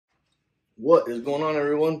What is going on,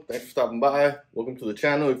 everyone? Thanks for stopping by. Welcome to the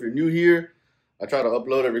channel. If you're new here, I try to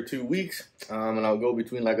upload every 2 weeks, and I'll go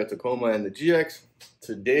between like a Tacoma and the GX.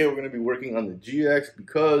 Today we're going to be working on the GX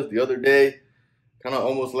because the other day kind of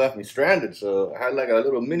almost left me stranded. So I had like a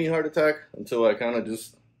little mini heart attack until I kind of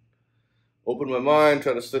just opened my mind,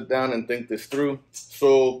 try to sit down and think this through.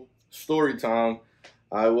 So story time.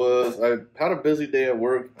 I had a busy day at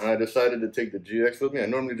work, and I decided to take the GX with me. I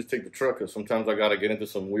normally just take the truck because sometimes I got to get into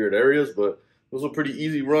some weird areas, but it was a pretty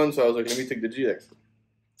easy run, so I was like, let me take the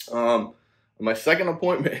GX. My second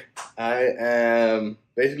appointment, I am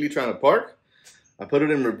basically trying to park. I put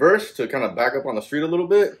it in reverse to kind of back up on the street a little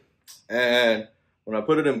bit, and when I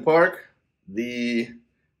put it in park, the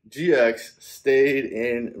GX stayed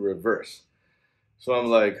in reverse. So I'm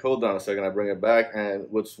like, hold on a second, I bring it back, and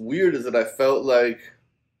what's weird is that I felt like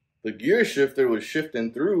the gear shifter was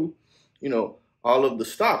shifting through, all of the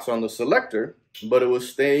stops on the selector, but it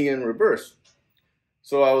was staying in reverse.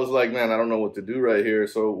 So I was like, man, I don't know what to do right here.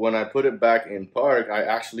 So when I put it back in park, I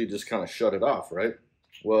actually just kind of shut it off, right?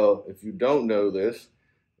 Well, if you don't know this,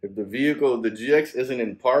 if the GX isn't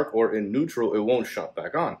in park or in neutral, it won't shut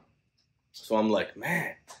back on. So I'm like,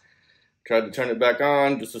 man, tried to turn it back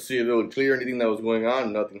on just to see if it would clear anything that was going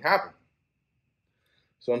on. Nothing happened.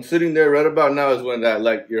 So I'm sitting there right about now is when that,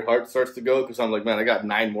 like, your heart starts to go, because I'm like, man, I got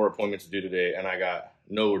 9 more appointments to do today, and I got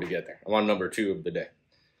nowhere to get there. I'm on number 2 of the day.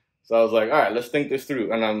 So I was like, all right, let's think this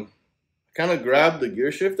through. And I'm kind of grabbed the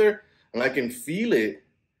gear shifter, and I can feel it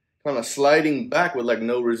kind of sliding back with, like,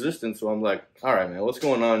 no resistance. So I'm like, all right, man, what's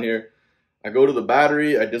going on here? I go to the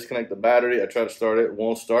battery. I disconnect the battery. I try to start it. It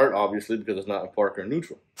won't start, obviously, because it's not in park or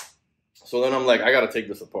neutral. So then I'm like, I got to take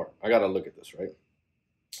this apart. I got to look at this, right?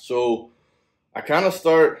 So I kind of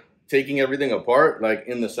start taking everything apart, like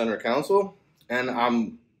in the center console, and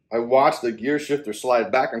I watch the gear shifter slide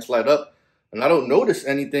back and slide up, and I don't notice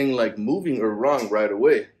anything like moving or wrong right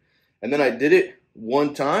away. And then I did it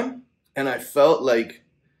one time, and I felt like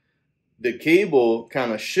the cable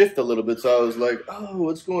kind of shift a little bit. So I was like, oh,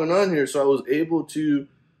 what's going on here? So I was able to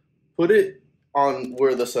put it on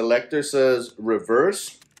where the selector says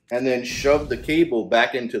reverse, and then shove the cable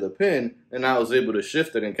back into the pin, and I was able to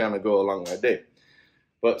shift it and kind of go along my day.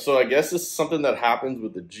 But so I guess this is something that happens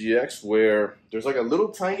with the GX, where there's like a little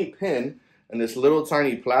tiny pin and this little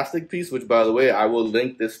tiny plastic piece, which, by the way, I will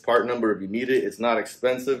link this part number if you need it. It's not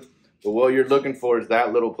expensive, but what you're looking for is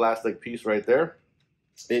that little plastic piece right there.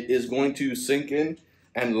 It is going to sink in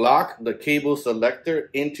and lock the cable selector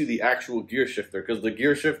into the actual gear shifter, because the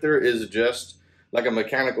gear shifter is just like a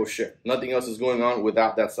mechanical shift. Nothing else is going on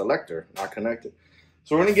without that selector not connected.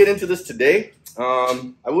 So we're gonna get into this today.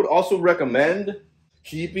 I would also recommend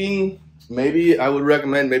keeping maybe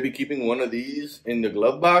keeping one of these in the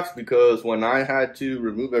glove box, because when I had to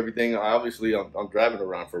remove everything, I'm driving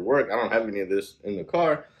around for work. I don't have any of this in the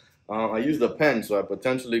car. I used a pen, so I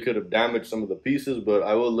potentially could have damaged some of the pieces, but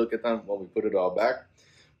I will look at them when we put it all back.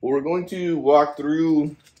 But we're going to walk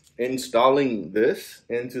through installing this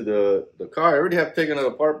into the car. I already have taken it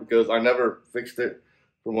apart because I never fixed it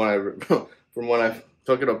from when I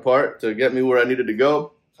took it apart to get me where I needed to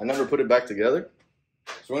go. I never put it back together.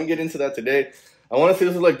 So we're gonna get into that today. I want to say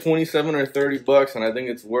this is like 27 or 30 bucks, and I think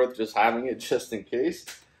it's worth just having it just in case.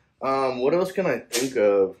 What else can I think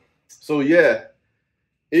of? So yeah,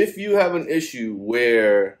 if you have an issue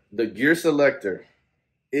where the gear selector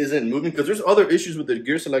isn't moving, because there's other issues with the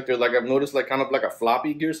gear selector, like I've noticed, like kind of like a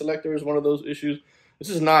floppy gear selector is one of those issues. This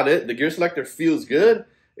is not it. The gear selector feels good,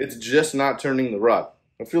 it's just not turning the rod.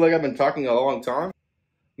 I feel like I've been talking a long time.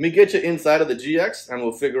 Let me get you inside of the GX and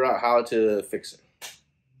we'll figure out how to fix it.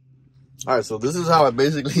 All right, so this is how I've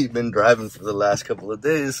basically been driving for the last couple of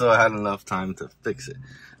days, so I had enough time to fix it.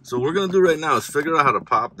 So what we're gonna do right now is figure out how to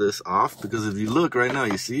pop this off, because if you look right now,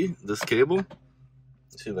 you see this cable?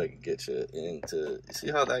 See if I can get you into, you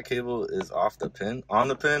see how that cable is off the pin, on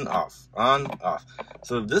the pin, off, on, off.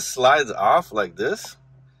 So if this slides off like this,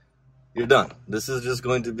 you're done. This is just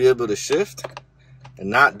going to be able to shift and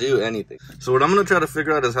not do anything. So what I'm going to try to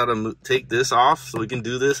figure out is how to take this off so we can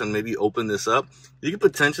do this and maybe open this up. You can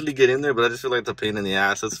potentially get in there, but I just feel like it's a pain in the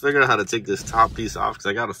ass. Let's figure out how to take this top piece off, because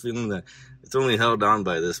I got a feeling that it's only held on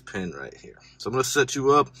by this pin right here. So I'm going to set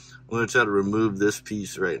you up. I'm going to try to remove this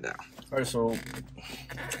piece right now. All right, so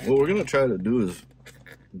what we're gonna try to do is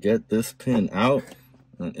get this pin out.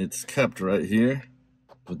 It's kept right here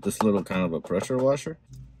with this little kind of a pressure washer.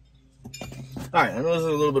 All right, I know this is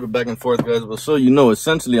a little bit of back and forth, guys, but so you know,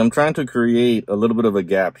 essentially I'm trying to create a little bit of a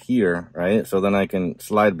gap here, right? So then I can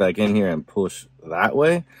slide back in here and push that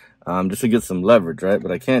way, just to get some leverage, right?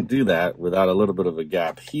 But I can't do that without a little bit of a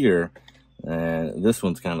gap here, and this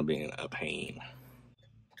one's kind of being a pain.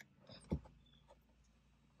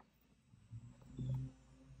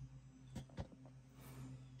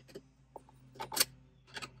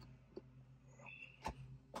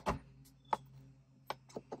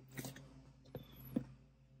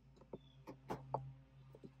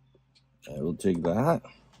 I will take that.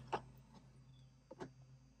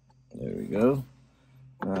 There we go.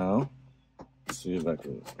 Now, let's see if I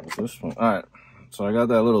can get this one. All right, so I got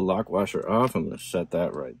that little lock washer off. I'm gonna set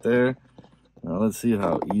that right there. Now let's see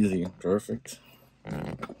how easy. Perfect.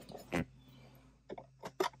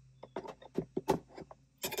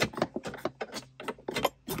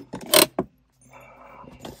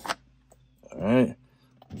 All right,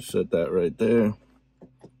 set that right there.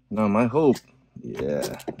 Now my hope,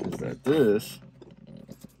 yeah, is that this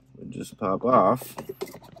would just pop off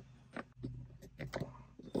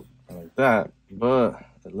like that, but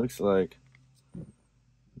it looks like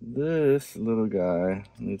this little guy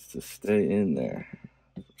needs to stay in there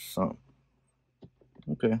for something.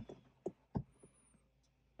 Okay.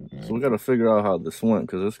 So we got to figure out how this went,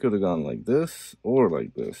 because this could have gone like this or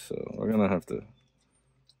like this. So we're going to have to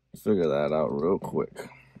figure that out real quick.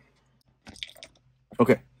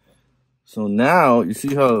 Okay. So now you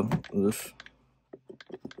see how this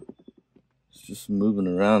is just moving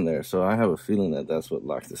around there. So I have a feeling that that's what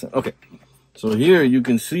locked this in. Okay. So here you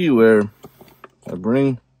can see where I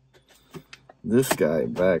bring this guy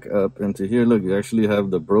back up into here. Look, you actually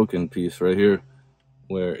have the broken piece right here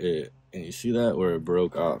where it, and you see that where it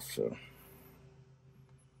broke off. So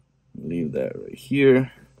leave that right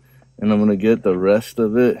here, and I'm gonna get the rest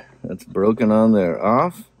of it that's broken on there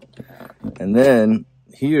off, and then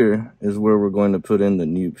here is where we're going to put in the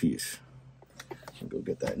new piece. So go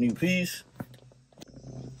get that new piece.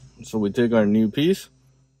 So we take our new piece,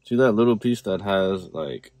 see that little piece that has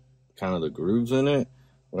like kind of the grooves in it.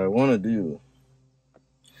 What I want to do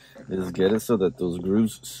is get it so that those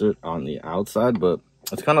grooves sit on the outside, but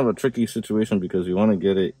it's kind of a tricky situation because you want to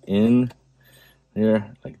get it in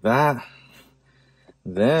here like that.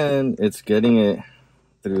 Then it's getting it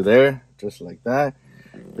through there just like that.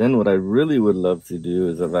 Then what I really would love to do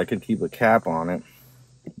is if I could keep a cap on it,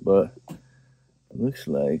 but it looks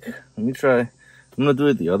like, let me try. I'm gonna do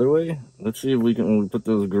it the other way. Let's see if we can put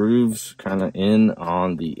those grooves kind of in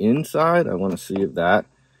on the inside. I want to see if that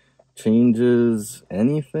changes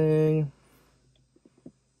anything.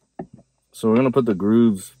 So we're gonna put the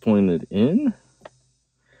grooves pointed in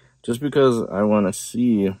just because I want to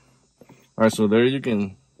see. All right, so there you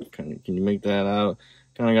can you make that out?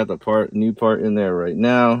 Kind of got the new part in there right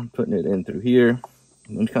now, putting it in through here,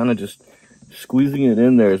 and kind of just squeezing it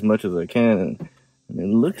in there as much as I can, and it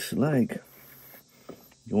looks like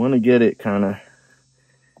you want to get it kind of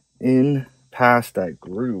in past that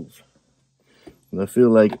groove. And I feel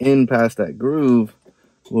like in past that groove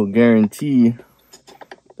will guarantee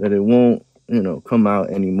that it won't, you know, come out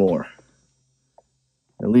anymore.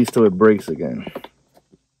 At least till it breaks again.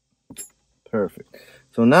 Perfect.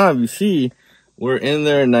 So now if you see, we're in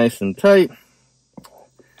there nice and tight.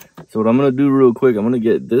 So what I'm going to do real quick, I'm going to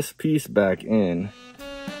get this piece back in.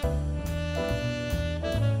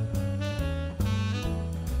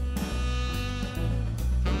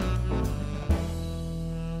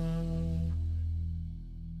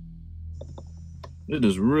 It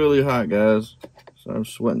is really hot, guys. So I'm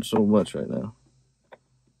sweating so much right now.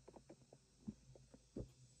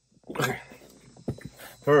 Okay.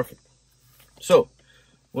 Perfect. So,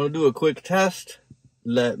 want to do a quick test?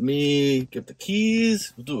 Let me get the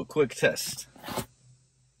keys. We'll do a quick test.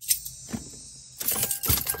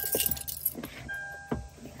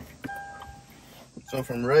 So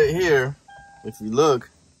from right here, if you look,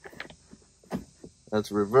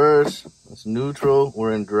 that's reverse, that's neutral,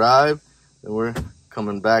 we're in drive, and we're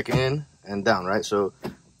coming back in and down, right? So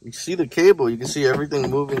you see the cable, you can see everything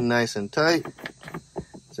moving nice and tight.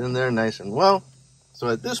 It's in there nice and well. So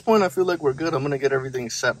at this point, I feel like we're good. I'm gonna get everything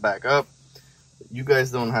set back up. You guys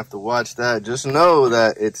don't have to watch that. Just know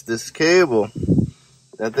that it's this cable.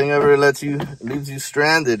 That thing ever leaves you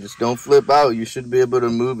stranded, just don't flip out. You should be able to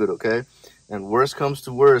move it, okay? And worst comes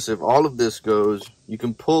to worst, if all of this goes, you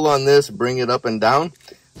can pull on this, bring it up and down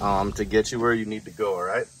to get you where you need to go, all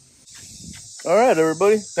right? All right,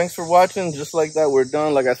 everybody. Thanks for watching. Just like that, we're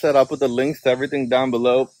done. Like I said, I'll put the links to everything down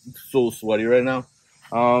below. I'm so sweaty right now.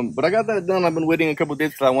 But I got that done. I've been waiting a couple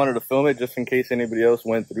days because I wanted to film it just in case anybody else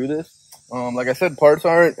went through this. Like I said, parts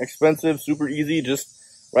aren't expensive, super easy. Just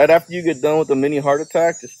right after you get done with a mini heart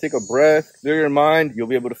attack, just take a breath, clear your mind. You'll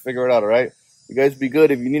be able to figure it out, all right? You guys be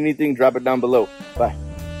good. If you need anything, drop it down below. Bye.